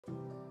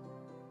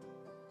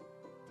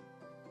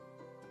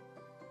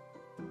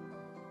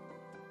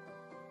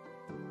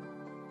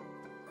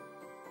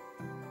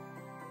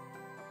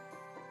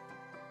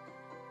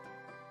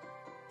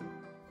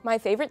My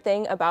favorite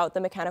thing about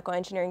the mechanical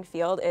engineering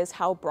field is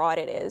how broad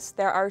it is.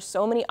 There are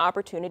so many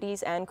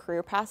opportunities and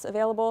career paths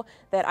available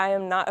that I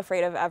am not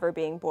afraid of ever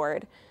being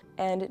bored.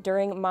 And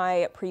during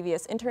my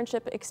previous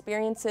internship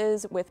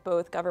experiences with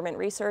both government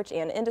research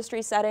and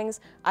industry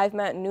settings, I've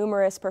met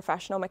numerous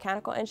professional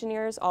mechanical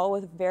engineers, all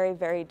with very,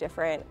 very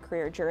different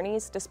career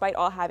journeys, despite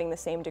all having the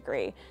same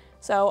degree.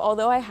 So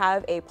although I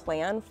have a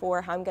plan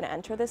for how I'm going to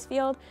enter this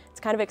field, it's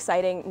kind of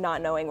exciting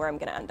not knowing where I'm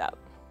going to end up.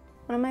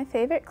 One of my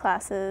favorite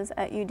classes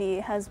at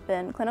UD has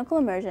been Clinical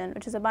Immersion,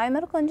 which is a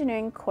biomedical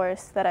engineering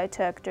course that I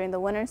took during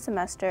the winter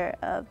semester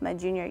of my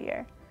junior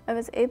year. I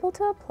was able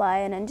to apply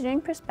an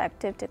engineering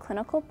perspective to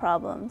clinical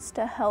problems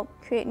to help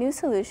create new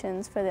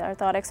solutions for the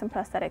orthotics and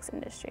prosthetics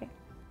industry.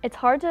 It's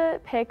hard to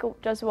pick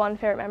just one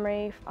favorite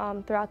memory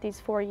throughout these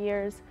 4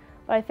 years,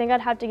 but I think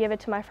I'd have to give it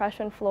to my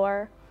freshman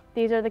floor.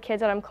 These are the kids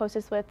that I'm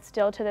closest with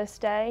still to this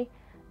day,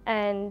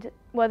 and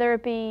whether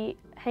it be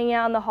hanging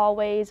out in the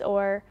hallways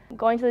or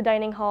going to the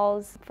dining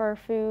halls for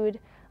food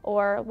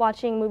or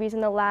watching movies in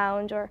the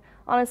lounge or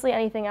honestly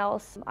anything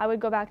else, I would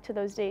go back to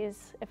those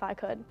days if I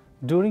could.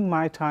 During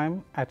my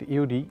time at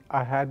UD,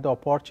 I had the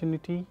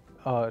opportunity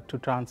to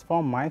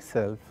transform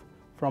myself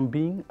from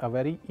being a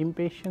very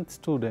impatient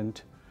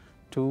student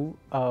to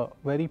a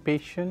very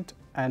patient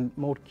and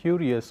more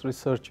curious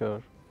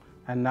researcher.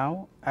 And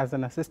now, as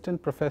an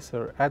assistant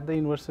professor at the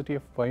University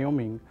of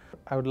Wyoming,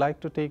 I would like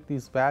to take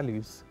these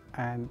values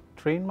and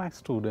train my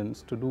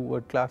students to do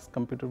world-class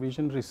computer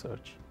vision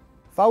research.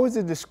 If I was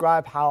to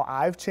describe how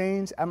I've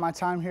changed at my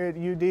time here at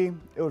UD,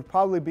 it would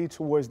probably be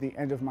towards the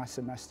end of my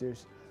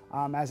semesters.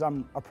 As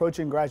I'm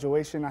approaching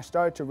graduation, I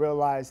started to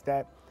realize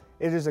that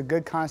it is a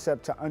good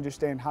concept to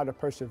understand how to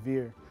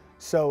persevere.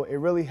 So it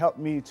really helped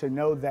me to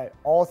know that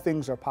all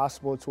things are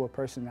possible to a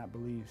person that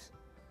believes.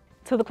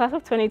 To the class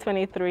of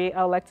 2023,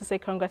 I would like to say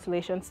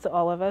congratulations to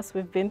all of us.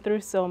 We've been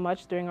through so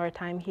much during our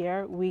time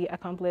here. We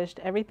accomplished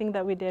everything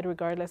that we did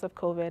regardless of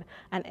COVID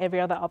and every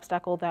other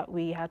obstacle that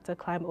we had to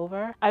climb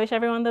over. I wish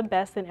everyone the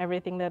best in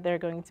everything that they're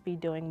going to be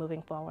doing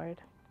moving forward.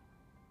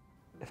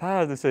 If I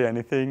had to say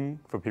anything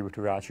for people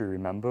to actually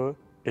remember,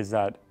 is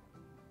that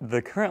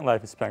the current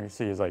life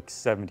expectancy is like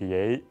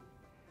 78.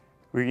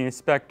 We can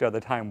expect by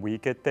the time we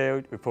get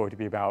there for it to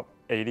be about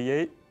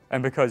 88.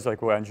 And because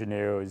we're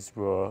engineers,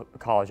 we're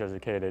college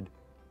educated,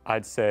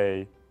 I'd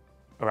say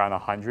around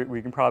 100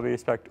 we can probably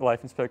expect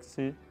life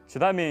expectancy. So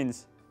that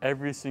means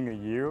every single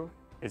year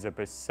is a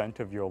percent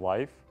of your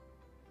life.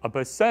 A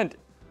percent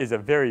is a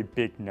very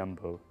big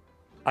number.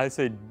 I'd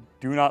say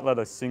do not let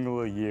a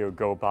single year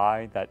go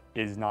by that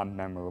is not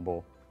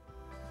memorable.